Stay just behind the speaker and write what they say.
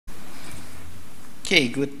Okay,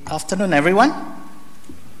 good afternoon, everyone.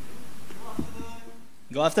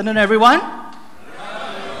 Good afternoon, everyone.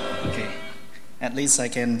 Okay, at least I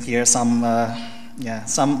can hear some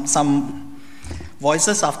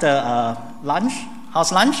voices after lunch.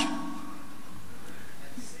 How's lunch?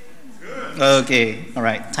 Okay, all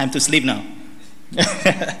right, time to sleep now.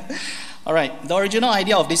 All right, the original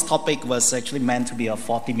idea of this topic was actually meant to be a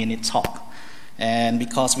 40-minute talk. And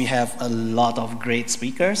because we have a lot of great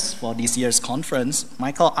speakers for this year's conference,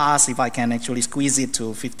 Michael asked if I can actually squeeze it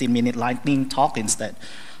to 15-minute lightning talk instead.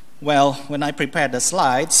 Well, when I prepared the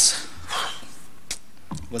slides,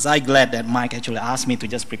 was I glad that Mike actually asked me to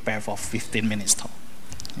just prepare for 15 minutes talk.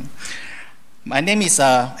 Okay. My name is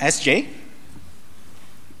SJ.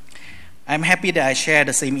 I'm happy that I share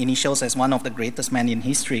the same initials as one of the greatest men in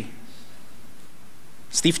history,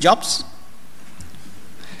 Steve Jobs.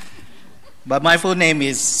 But my full name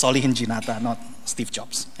is Solihin Jinata, not Steve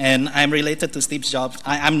Jobs. And I'm related to Steve Jobs.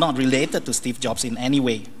 I'm not related to Steve Jobs in any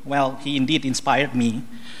way. Well, he indeed inspired me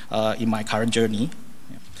in my current journey.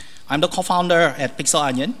 I'm the co-founder at Pixel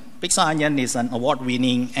Onion. Pixel Onion is an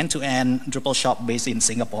award-winning end-to-end Drupal shop based in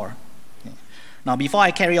Singapore. Now, before I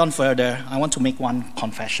carry on further, I want to make one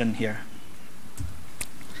confession here.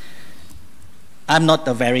 I'm not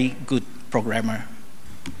a very good programmer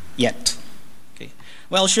yet.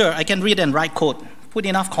 Well, sure, I can read and write code, put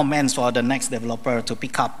enough comments for the next developer to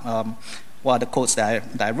pick up what are the codes that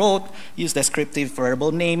I wrote, use descriptive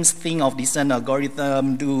variable names, think of decent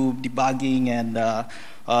algorithm, do debugging, and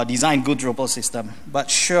design good Drupal system.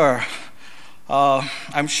 But sure,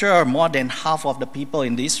 I'm sure more than half of the people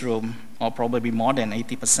in this room, or probably more than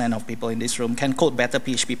 80% of people in this room, can code better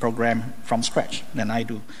PHP program from scratch than I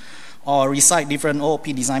do, or recite different OOP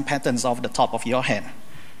design patterns off the top of your head,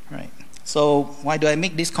 right? So why do I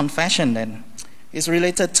make this confession then? It's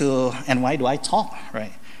related to, and why do I talk,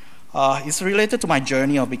 right? It's related to my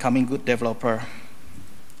journey of becoming a good developer.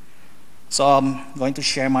 So I'm going to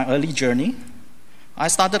share my early journey. I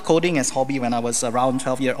started coding as a hobby when I was around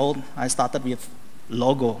 12 years old. I started with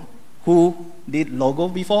logo. Who did logo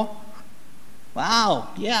before? Wow,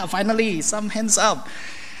 yeah, finally, some hands up.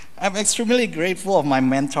 I'm extremely grateful of my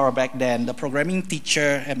mentor back then, the programming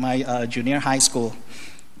teacher at my junior high school.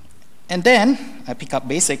 And then I pick up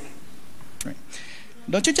basic. Right.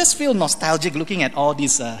 Don't you just feel nostalgic looking at all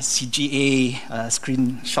these CGA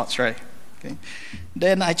screenshots, right? Okay.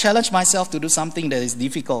 Then I challenged myself to do something that is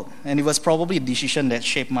difficult, and it was probably a decision that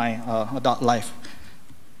shaped my adult life.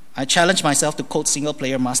 I challenged myself to code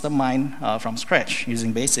single-player Mastermind from scratch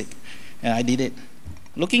using basic, and I did it.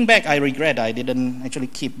 Looking back, I regret I didn't actually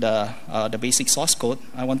keep the basic source code.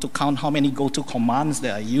 I want to count how many go-to commands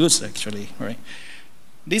that I used actually, right?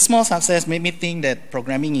 This small success made me think that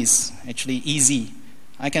programming is actually easy.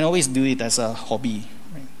 I can always do it as a hobby.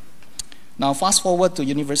 Right? Now, fast forward to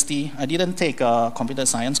university, I didn't take a computer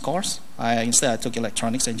science course. Instead, I took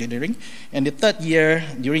electronics engineering. And the third year,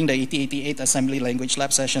 during the 8088 assembly language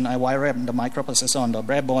lab session, I wire-wrapped the microprocessor on the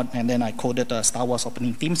breadboard, and then I coded a Star Wars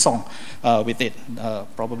opening theme song with it.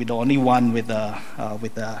 Probably the only one with the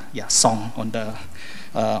song on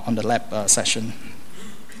the lab session.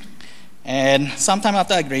 And sometime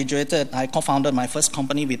after I graduated, I co-founded my first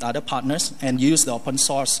company with other partners and used the open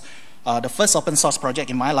source, the first open source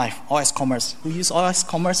project in my life, OS Commerce. Who used OS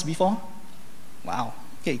Commerce before? Wow,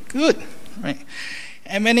 okay, good, right?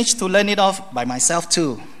 I managed to learn it off by myself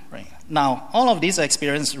too, right? Now, all of this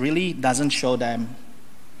experience really doesn't show that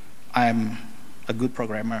I'm a good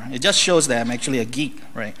programmer. It just shows that I'm actually a geek,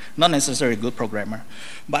 right? Not necessarily a good programmer.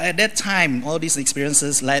 But at that time, all these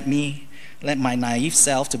experiences led my naive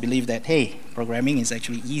self to believe that, hey, programming is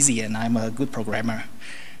actually easy and I'm a good programmer.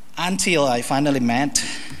 Until I finally met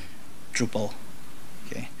Drupal.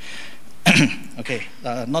 Okay, okay.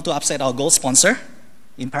 Not to upset our gold sponsor.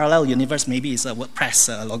 In Parallel Universe, maybe it's a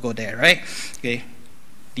WordPress logo there, right? Okay,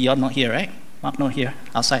 Dion not here, right? Mark not here,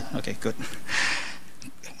 outside, okay, good.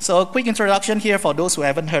 So a quick introduction here for those who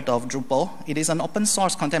haven't heard of Drupal. It is an open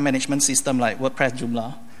source content management system like WordPress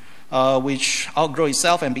Joomla, which outgrow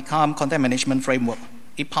itself and become content management framework.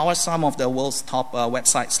 It powers some of the world's top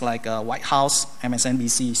websites like White House,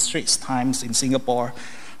 MSNBC, Straits Times in Singapore,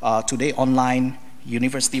 Today Online,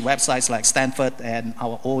 university websites like Stanford, and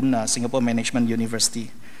our own Singapore Management University.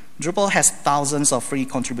 Drupal has thousands of free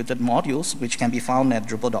contributed modules, which can be found at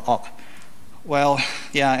Drupal.org. Well,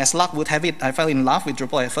 yeah, as luck would have it, I fell in love with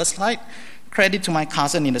Drupal at first sight. Credit to my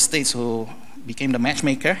cousin in the States who became the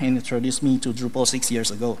matchmaker and introduced me to Drupal 6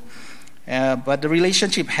 years ago. But the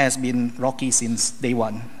relationship has been rocky since day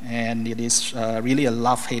one, and it is really a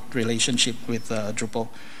love-hate relationship with Drupal,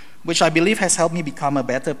 which I believe has helped me become a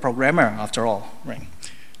better programmer after all. Right?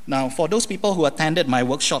 Now, for those people who attended my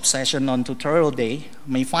workshop session on tutorial day,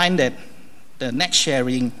 may find that the next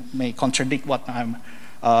sharing may contradict what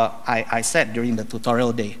I said during the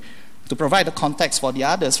tutorial day. To provide the context for the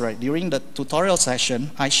others, right, during the tutorial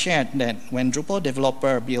session, I shared that when Drupal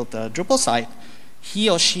developer built a Drupal site, he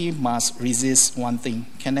or she must resist one thing.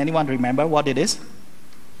 Can anyone remember what it is?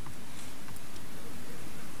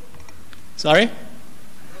 Sorry?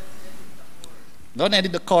 Don't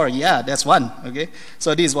edit the core. Yeah, that's one. Okay,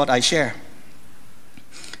 so this is what I share.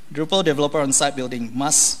 Drupal developer on site building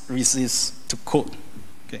must resist to code.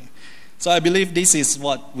 Okay, so I believe this is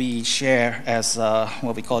what we share as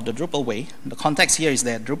what we call the Drupal way. The context here is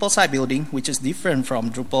that Drupal site building, which is different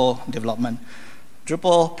from Drupal development.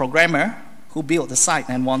 Drupal programmer who built the site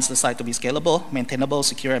and wants the site to be scalable, maintainable,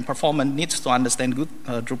 secure, and performant needs to understand good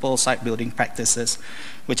Drupal site building practices,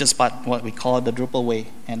 which is part what we call the Drupal way.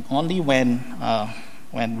 And only when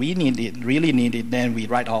we need it, really need it, then we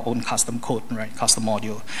write our own custom code, right, custom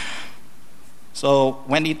module. So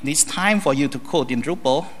when it is time for you to code in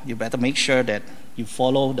Drupal, you better make sure that you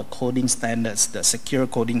follow the coding standards, the secure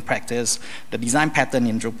coding practice, the design pattern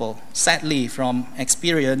in Drupal. Sadly, from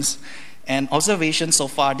experience and observation so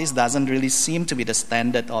far, this doesn't really seem to be the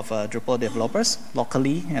standard of Drupal developers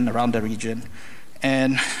locally and around the region.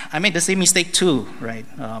 And I made the same mistake too, right,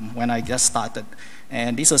 when I just started.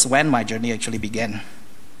 And this was when my journey actually began.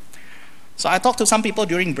 So I talked to some people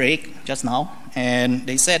during break just now, and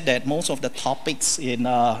they said that most of the topics in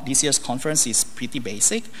this year's conference is pretty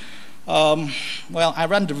basic. Well, I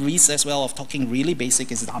run the risk as well of talking really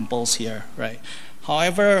basic examples here, right?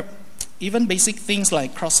 However, even basic things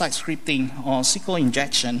like cross-site scripting or SQL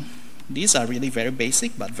injection, these are really very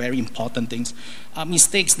basic but very important things, are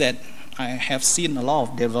mistakes that I have seen a lot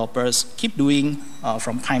of developers keep doing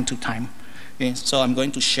from time to time. Okay, so I'm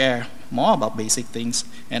going to share more about basic things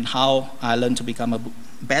and how I learned to become a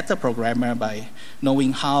better programmer by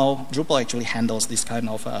knowing how Drupal actually handles this kind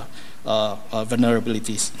of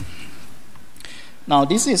vulnerabilities. Now,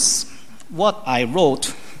 this is what I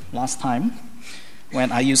wrote last time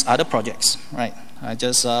when I use other projects, right? I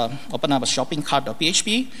just open up a shopping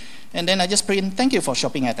cart.php, and then I just print, "Thank you for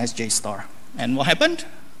shopping at SJ Store." And what happened?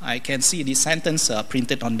 I can see this sentence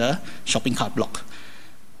printed on the shopping cart block.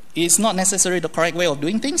 It's not necessarily the correct way of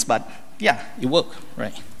doing things, but yeah, it worked,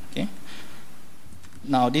 right? Okay.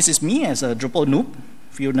 Now, this is me as a Drupal noob.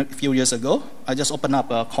 Few years ago, I just opened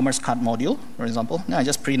up a commerce cart module, for example, and I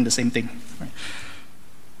just print the same thing, right?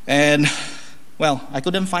 And well, I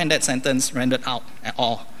couldn't find that sentence rendered out at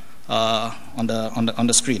all on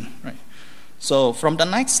the screen, right? So from the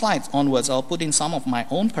next slide onwards, I'll put in some of my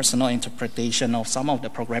own personal interpretation of some of the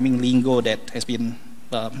programming lingo that has been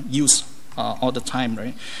used all the time,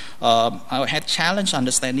 right? I had challenged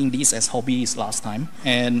understanding these as hobbies last time,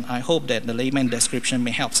 and I hope that the layman description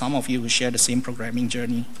may help some of you who share the same programming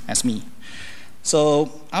journey as me.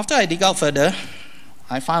 So after I dig out further,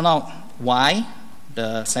 I found out why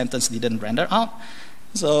the sentence didn't render out.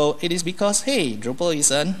 So it is because, hey, Drupal is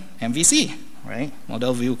an MVC, right?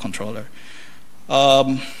 Model View Controller.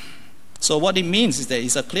 So what it means is that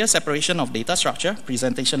it's a clear separation of data structure,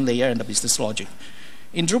 presentation layer, and the business logic.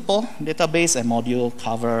 In Drupal, database and module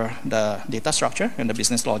cover the data structure and the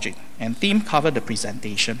business logic, and theme cover the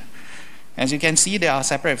presentation. As you can see, there are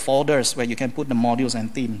separate folders where you can put the modules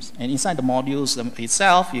and themes. And inside the modules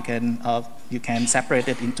itself, you can separate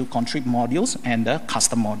it into contrib modules and the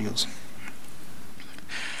custom modules.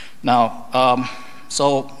 Now,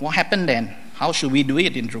 so what happened then? How should we do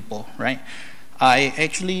it in Drupal, right? I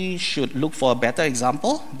actually should look for a better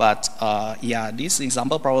example, but yeah, this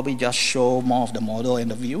example probably just show more of the model and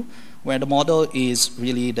the view, where the model is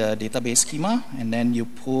really the database schema, and then you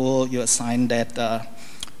assign that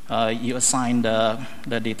you assign the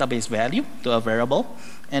database value to a variable,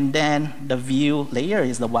 and then the view layer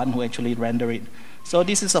is the one who actually render it. So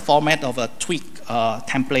this is a format of a tweak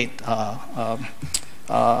template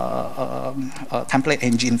template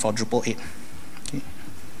engine for Drupal 8. Okay.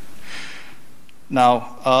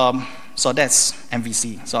 Now, so that's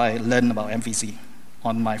MVC. So I learned about MVC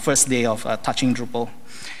on my first day of touching Drupal.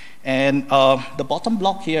 And the bottom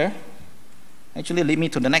block here actually lead me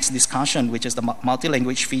to the next discussion, which is the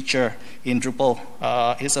multi-language feature in Drupal.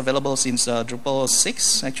 It's available since Drupal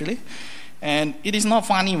 6, actually. And it is not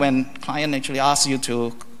funny when client actually asks you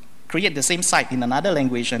to create the same site in another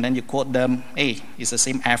language, and then you quote them, hey, it's the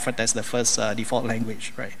same effort as the first default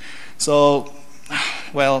language, right? So,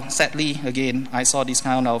 well, sadly, again, I saw this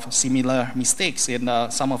kind of similar mistakes in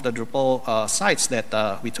some of the Drupal sites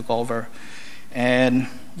that we took over. And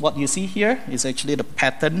what you see here is actually the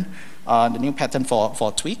pattern, the new pattern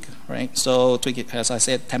for Tweak, right? So Tweak, as I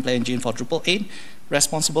said, template engine for Drupal 8.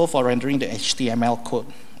 responsible for rendering the HTML code.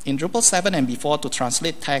 In Drupal 7 and before, to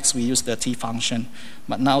translate text, we use the T function,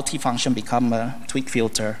 but now T function become a tweak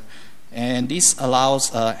filter. And this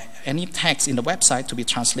allows any text in the website to be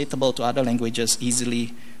translatable to other languages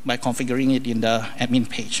easily by configuring it in the admin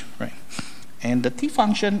page, right? And the T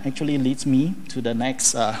function actually leads me to the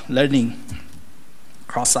next learning,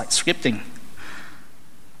 cross-site scripting.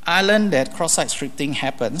 I learned that cross-site scripting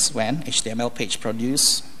happens when HTML page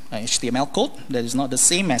produce HTML code that is not the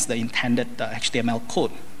same as the intended HTML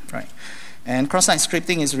code, right? And cross-site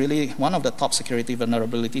scripting is really one of the top security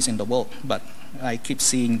vulnerabilities in the world, but I keep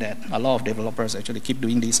seeing that a lot of developers actually keep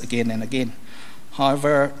doing this again and again.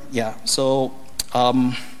 However, yeah, so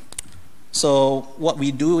what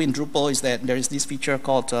we do in Drupal is that there is this feature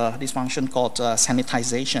called, this function called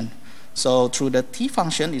sanitization. So through the T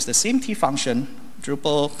function, it's the same T function,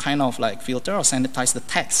 Drupal kind of like filter or sanitize the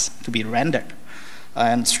text to be rendered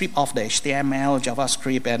and strip off the HTML,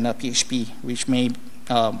 JavaScript, and PHP, which may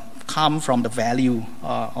come from the value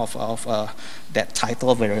of that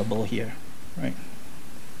title variable here, right?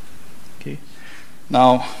 Okay.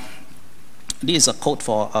 Now, this is a code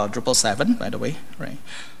for Drupal 7, by the way, right?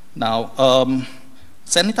 Now,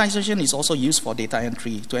 sanitization is also used for data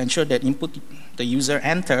entry to ensure that input the user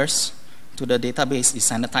enters to the database is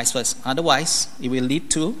sanitized first. Otherwise, it will lead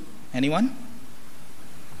to, anyone?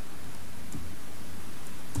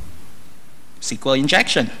 SQL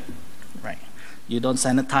injection, right? You don't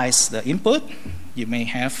sanitize the input, you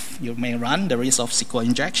may run the risk of SQL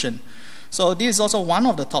injection. So this is also one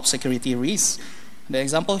of the top security risks. The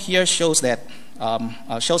example here shows that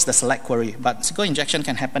shows the select query, but SQL injection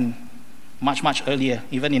can happen much earlier,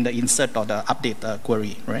 even in the insert or the update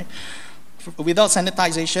query, right? Without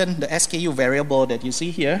sanitization, the SKU variable that you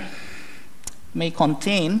see here may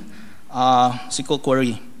contain SQL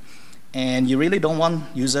query. And you really don't want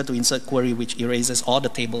user to insert query which erases all the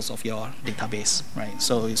tables of your database, right?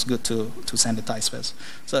 So it's good to sanitize first.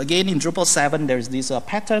 So again, in Drupal 7, there's this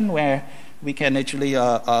pattern where we can actually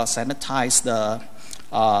sanitize the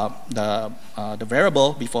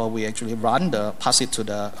variable before we actually pass it to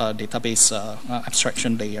the database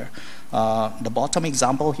abstraction layer. The bottom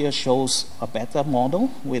example here shows a better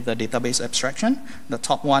model with the database abstraction. The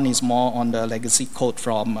top one is more on the legacy code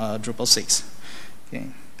from Drupal 6. Okay.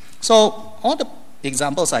 So all the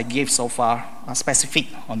examples I gave so far are specific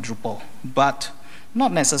on Drupal, but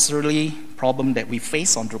not necessarily problem that we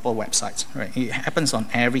face on Drupal websites, right? It happens on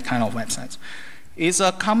every kind of websites. It's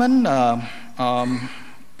a common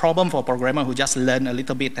problem for a programmer who just learn a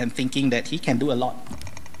little bit and thinking that he can do a lot,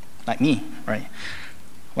 like me, right?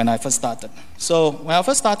 When I first started. So when I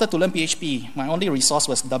first started to learn PHP, my only resource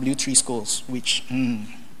was W3 schools, which,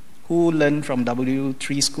 who learned from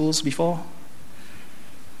W3 schools before?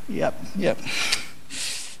 Yep.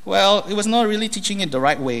 Well, it was not really teaching it the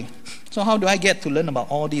right way. So how do I get to learn about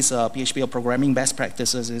all these PHP or programming best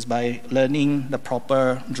practices is by learning the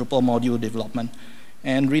proper Drupal module development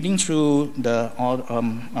and reading through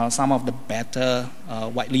some of the better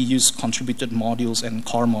widely used contributed modules and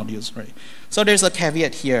core modules, right? So there's a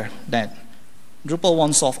caveat here that Drupal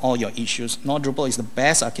won't solve all your issues, nor Drupal is the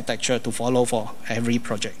best architecture to follow for every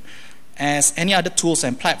project. As any other tools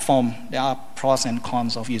and platform, there are pros and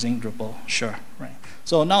cons of using Drupal, sure, right?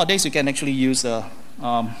 So nowadays you can actually use there's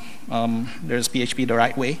PHP the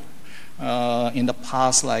right way. In the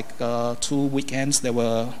past, like 2 weekends, there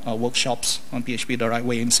were workshops on PHP the right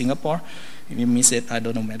way in Singapore. If you miss it, I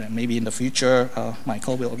don't know, maybe in the future,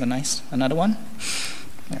 Michael will organize another one.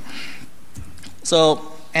 Yeah.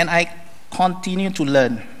 So, and I continue to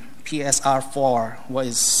learn PSR4, what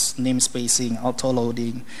is namespacing,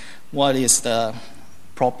 auto-loading, what is the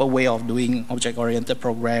proper way of doing object-oriented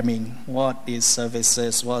programming, what is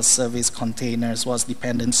services, what's service containers, what's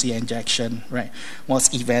dependency injection, right?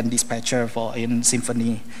 What's event dispatcher for in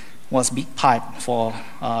Symfony, what's BigPipe for,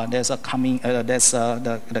 there's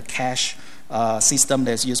the cache system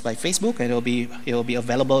that's used by Facebook, and it will be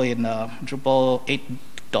available in Drupal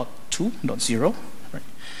 8.2.0, right?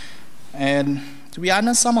 And to be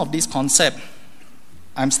honest, some of these concepts,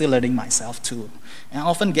 I'm still learning myself too. And I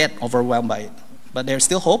often get overwhelmed by it. But there's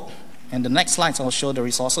still hope. And the next slides, I'll show the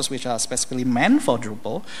resources which are specifically meant for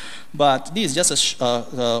Drupal. But this is just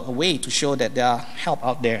a way to show that there are help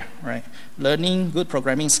out there, right? Learning good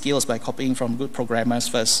programming skills by copying from good programmers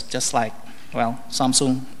first, just like, well,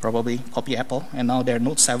 Samsung probably copy Apple. And now their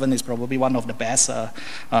Note 7 is probably one of the best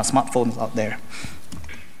smartphones out there.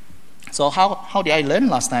 So how did I learn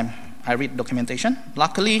last time? I read documentation.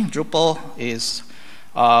 Luckily, Drupal is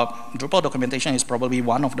Drupal documentation is probably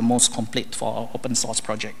one of the most complete for open source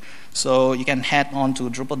project. So you can head on to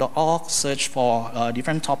Drupal.org, search for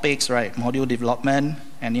different topics, right? Module development,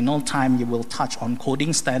 and in no time you will touch on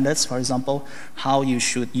coding standards, for example, how you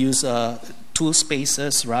should use two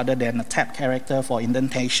spaces rather than a tab character for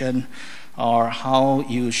indentation, or how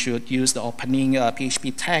you should use the opening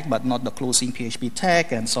PHP tag but not the closing PHP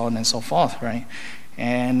tag, and so on and so forth, right?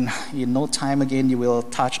 And in no time again, you will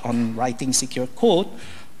touch on writing secure code.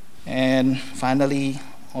 And finally,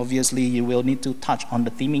 obviously, you will need to touch on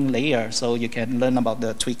the theming layer so you can learn about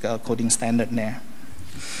the tweak coding standard there.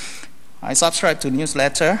 I subscribe to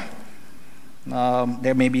newsletter.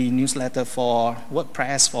 There may be newsletter for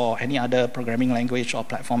WordPress, for any other programming language or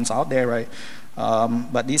platforms out there, right?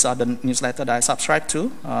 But these are the newsletter that I subscribe to,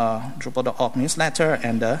 Drupal.org newsletter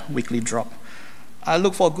and the weekly drop. I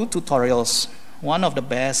look for good tutorials. One of the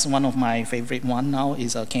best, one of my favorite one now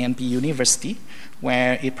is KNP University,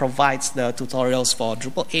 where it provides the tutorials for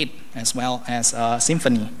Drupal 8 as well as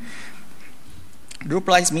Symfony.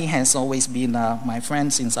 Drupalize Me has always been my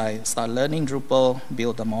friend since I started learning Drupal,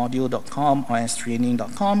 buildamodule.com,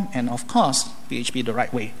 ostraining.com, and of course,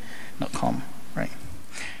 phptherightway.com, right?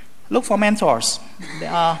 Look for mentors. There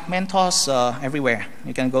are mentors everywhere.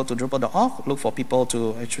 You can go to Drupal.org, look for people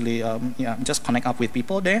to actually just connect up with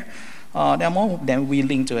people there. They're more than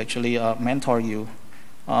willing to actually mentor you.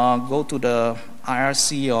 Go to the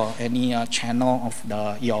IRC or any channel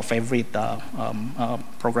of your favorite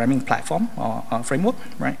programming platform or framework,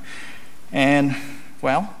 right? And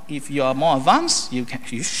well, if you are more advanced, you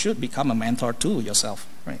should become a mentor too yourself,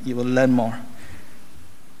 right? You will learn more.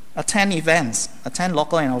 Attend events, attend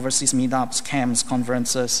local and overseas meetups, camps,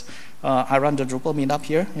 conferences. I run the Drupal meetup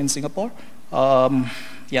here in Singapore.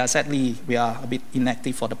 Yeah, sadly, we are a bit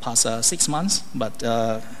inactive for the past 6 months, but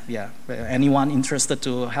yeah, anyone interested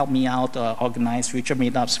to help me out, organize future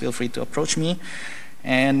meetups, feel free to approach me.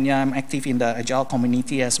 And yeah, I'm active in the Agile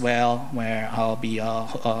community as well, where I'll be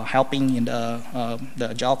helping in the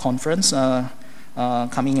Agile conference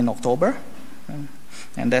coming in October.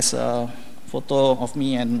 And that's a photo of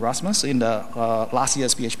me and Rasmus in the last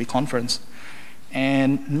year's PHP conference.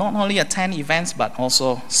 And not only attend events, but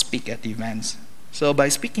also speak at events. So by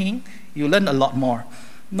speaking, you learn a lot more.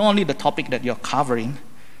 Not only the topic that you're covering,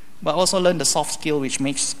 but also learn the soft skill which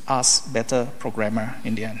makes us better programmer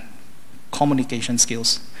in the end. Communication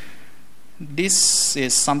skills. This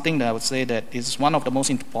is something that I would say that is one of the most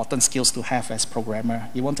important skills to have as programmer.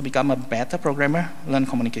 You want to become a better programmer, learn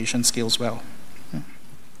communication skills well.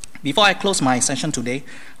 Before I close my session today,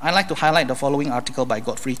 I'd like to highlight the following article by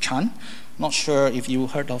Godfrey Chan. Not sure if you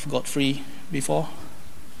heard of Godfrey before.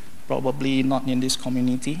 Probably not in this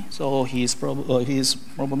community. So he's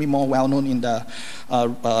probably more well known in the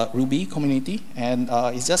Ruby community. And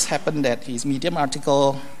it just happened that his Medium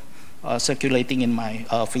article circulating in my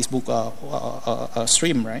Facebook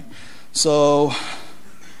stream, right? So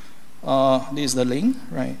this is the link,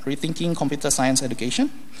 right? Rethinking Computer Science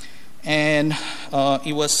Education. And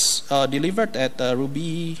it was delivered at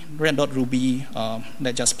Red.Ruby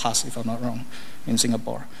that just passed, if I'm not wrong, in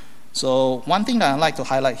Singapore. So one thing that I'd like to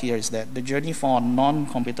highlight here is that the journey for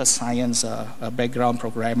non-computer science background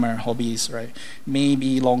programmer hobbies, right, may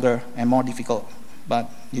be longer and more difficult, but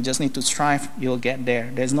you just need to strive, you'll get there.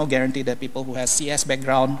 There's no guarantee that people who have CS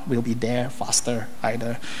background will be there faster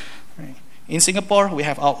either. Right. In Singapore, we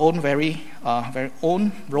have our own very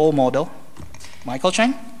own role model, Michael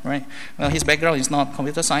Cheng, right? His background is not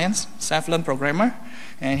computer science, self-learned programmer,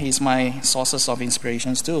 and he's my sources of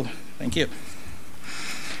inspirations too. Thank you.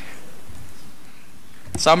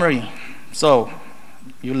 Summary. So,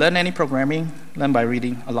 you learn any programming, learn by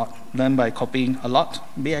reading a lot, learn by copying a lot,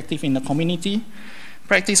 be active in the community,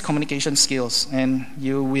 practice communication skills, and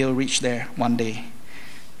you will reach there one day.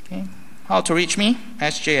 Okay. How to reach me?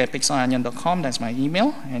 sj@pixelonion.com, that's my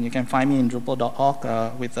email, and you can find me in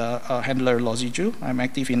Drupal.org with handler Loziju. I'm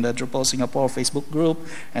active in the Drupal Singapore Facebook group,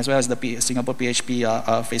 as well as the Singapore PHP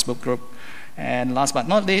Facebook group. And last but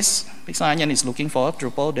not least, Pixel Onion is looking for a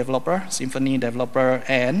Drupal developer, Symfony developer,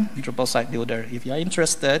 and Drupal site builder. If you are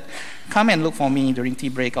interested, come and look for me during tea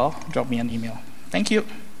break or drop me an email. Thank you.